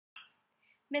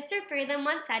Mr. Freeland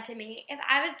once said to me, if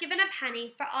I was given a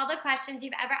penny for all the questions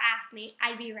you've ever asked me,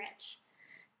 I'd be rich.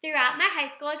 Throughout my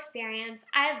high school experience,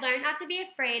 I had learned not to be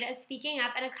afraid of speaking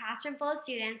up in a classroom full of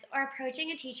students or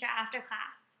approaching a teacher after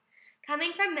class.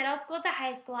 Coming from middle school to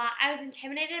high school, I was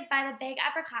intimidated by the big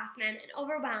upperclassmen and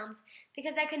overwhelmed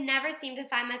because I could never seem to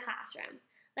find my classroom,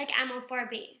 like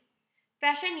MO4B.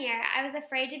 Freshman year, I was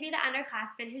afraid to be the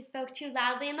underclassman who spoke too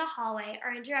loudly in the hallway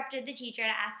or interrupted the teacher to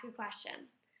ask a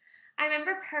question. I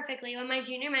remember perfectly when my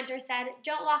junior mentor said,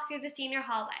 "Don't walk through the senior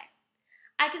hallway."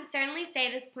 I can certainly say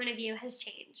this point of view has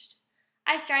changed.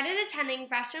 I started attending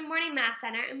freshman morning math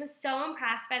center and was so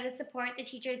impressed by the support the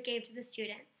teachers gave to the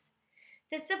students.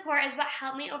 This support is what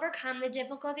helped me overcome the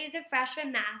difficulties of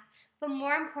freshman math, but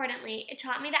more importantly, it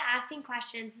taught me that asking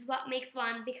questions is what makes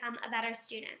one become a better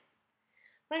student.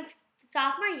 When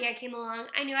sophomore year came along,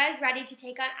 I knew I was ready to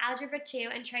take on Algebra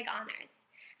 2 and Trig honors,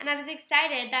 and I was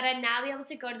excited that I'd now be able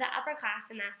to go to the upper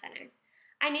class in math center.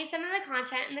 I knew some of the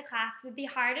content in the class would be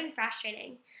hard and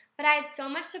frustrating, but I had so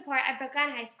much support at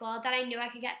Brookline High School that I knew I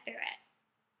could get through it.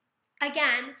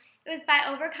 Again, it was by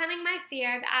overcoming my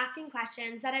fear of asking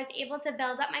questions that I was able to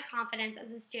build up my confidence as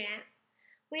a student.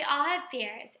 We all have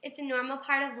fears. It's a normal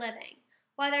part of living,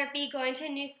 whether it be going to a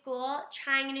new school,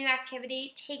 trying a new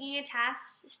activity, taking a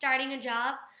test, starting a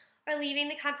job, or leaving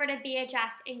the comfort of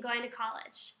BHS and going to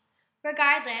college.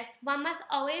 Regardless, one must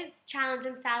always challenge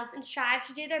themselves and strive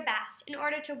to do their best in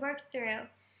order to work through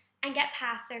and get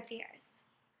past their fears.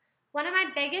 One of my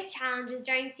biggest challenges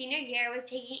during senior year was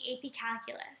taking AP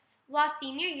Calculus. While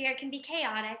senior year can be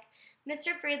chaotic,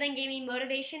 Mr. Freeland gave me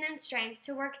motivation and strength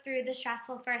to work through the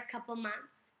stressful first couple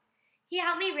months. He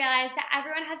helped me realize that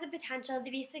everyone has the potential to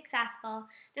be successful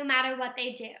no matter what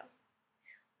they do.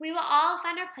 We will all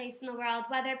find our place in the world,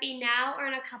 whether it be now or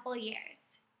in a couple years.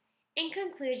 In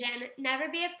conclusion, never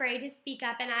be afraid to speak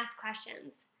up and ask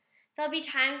questions. There'll be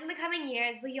times in the coming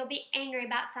years where you'll be angry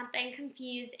about something,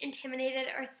 confused, intimidated,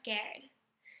 or scared.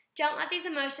 Don't let these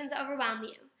emotions overwhelm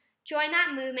you. Join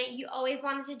that movement you always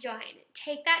wanted to join.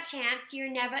 Take that chance you're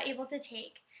never able to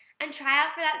take, and try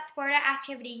out for that sport or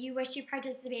activity you wish you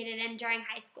participated in during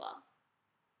high school.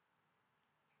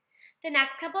 The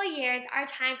next couple of years are a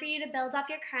time for you to build up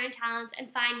your current talents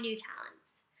and find new talents.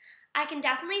 I can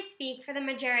definitely speak for the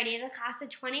majority of the class of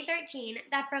 2013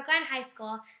 that Brookline High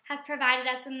School has provided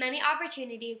us with many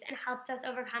opportunities and helped us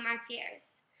overcome our fears.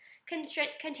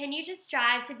 Continue to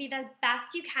strive to be the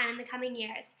best you can in the coming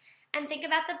years, and think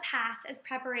about the past as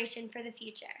preparation for the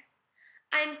future.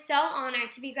 I am so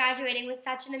honored to be graduating with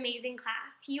such an amazing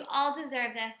class. You all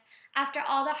deserve this after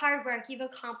all the hard work you've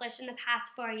accomplished in the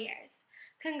past 4 years.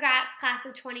 Congrats, class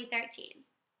of 2013.